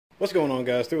What's going on,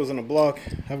 guys? Through in the block,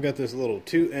 I've got this little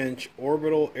 2-inch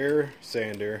Orbital Air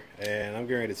Sander, and I'm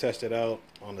getting ready to test it out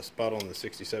on the spot on the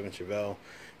 67 Chevelle.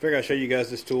 Figured I'd show you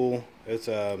guys this tool. It's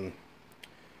a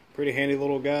pretty handy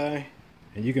little guy,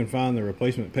 and you can find the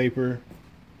replacement paper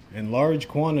in large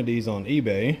quantities on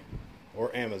eBay or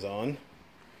Amazon.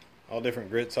 All different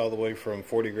grits, all the way from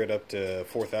 40 grit up to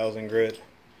 4,000 grit.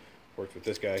 Worked with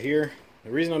this guy here. The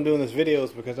reason I'm doing this video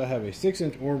is because I have a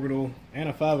 6-inch orbital and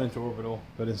a 5-inch orbital,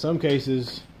 but in some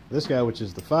cases, this guy, which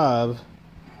is the 5, you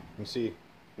can see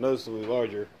noticeably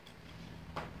larger,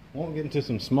 won't get into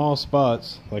some small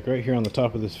spots, like right here on the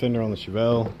top of this fender on the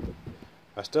Chevelle.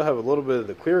 I still have a little bit of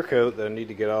the clear coat that I need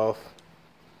to get off.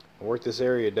 I work this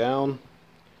area down,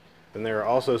 and there are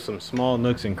also some small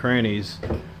nooks and crannies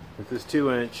that this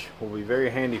 2-inch will be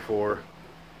very handy for.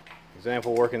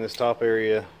 Example, working this top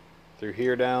area through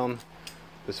here down.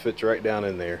 This fits right down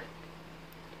in there.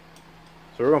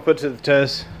 So we're going to put it to the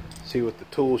test, see what the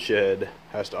tool shed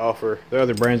has to offer. There are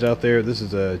other brands out there. This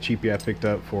is a cheapie I picked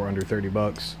up for under 30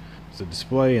 bucks. It's a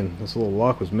display, and this little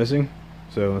lock was missing.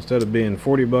 So instead of being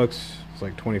 40 bucks, it's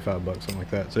like 25 bucks, something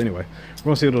like that. So anyway, we're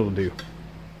going to see what it'll do.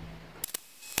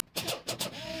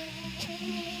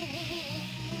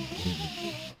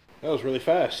 That was really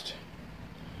fast.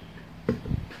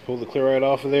 Pull the clear right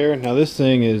off of there. Now this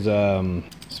thing is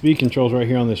speed controls right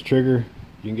here on this trigger.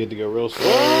 You can get it to go real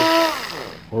slow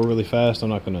or really fast. I'm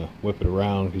not going to whip it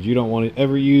around because you don't want to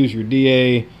ever use your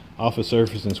DA off a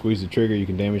surface and squeeze the trigger. You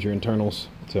can damage your internals.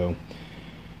 So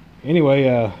anyway,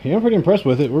 yeah, I'm pretty impressed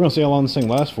with it. We're going to see how long this thing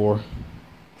lasts for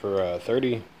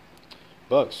 30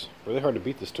 bucks. Really hard to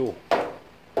beat this tool. I'm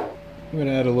going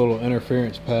to add a little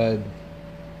interference pad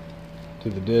to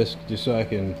the disc just so I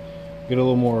can get a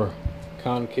little more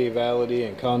concavity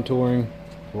and contouring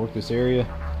to work this area.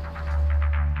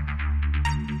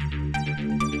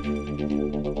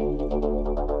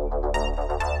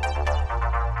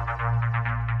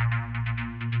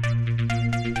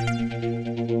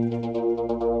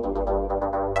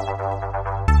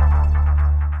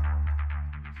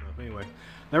 So anyway,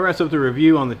 that wraps up the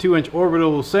review on the 2-inch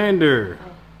Orbital Sander.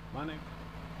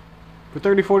 For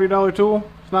 $30–40 tool,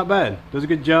 it's not bad. Does a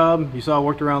good job. You saw I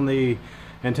worked around the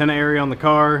antenna area on the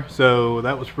car, so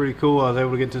that was pretty cool. I was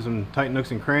able to get to some tight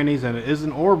nooks and crannies, and it is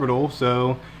an orbital,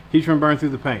 so keeps from burning through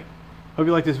the paint. Hope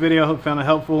you liked this video. Hope you found it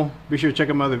helpful. Be sure to check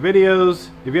out my other videos.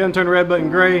 If you haven't turned the red button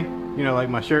gray, you know, like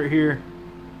my shirt here,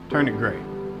 turn it gray.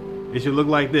 It should look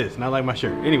like this, not like my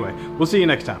shirt. Anyway, we'll see you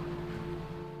next time.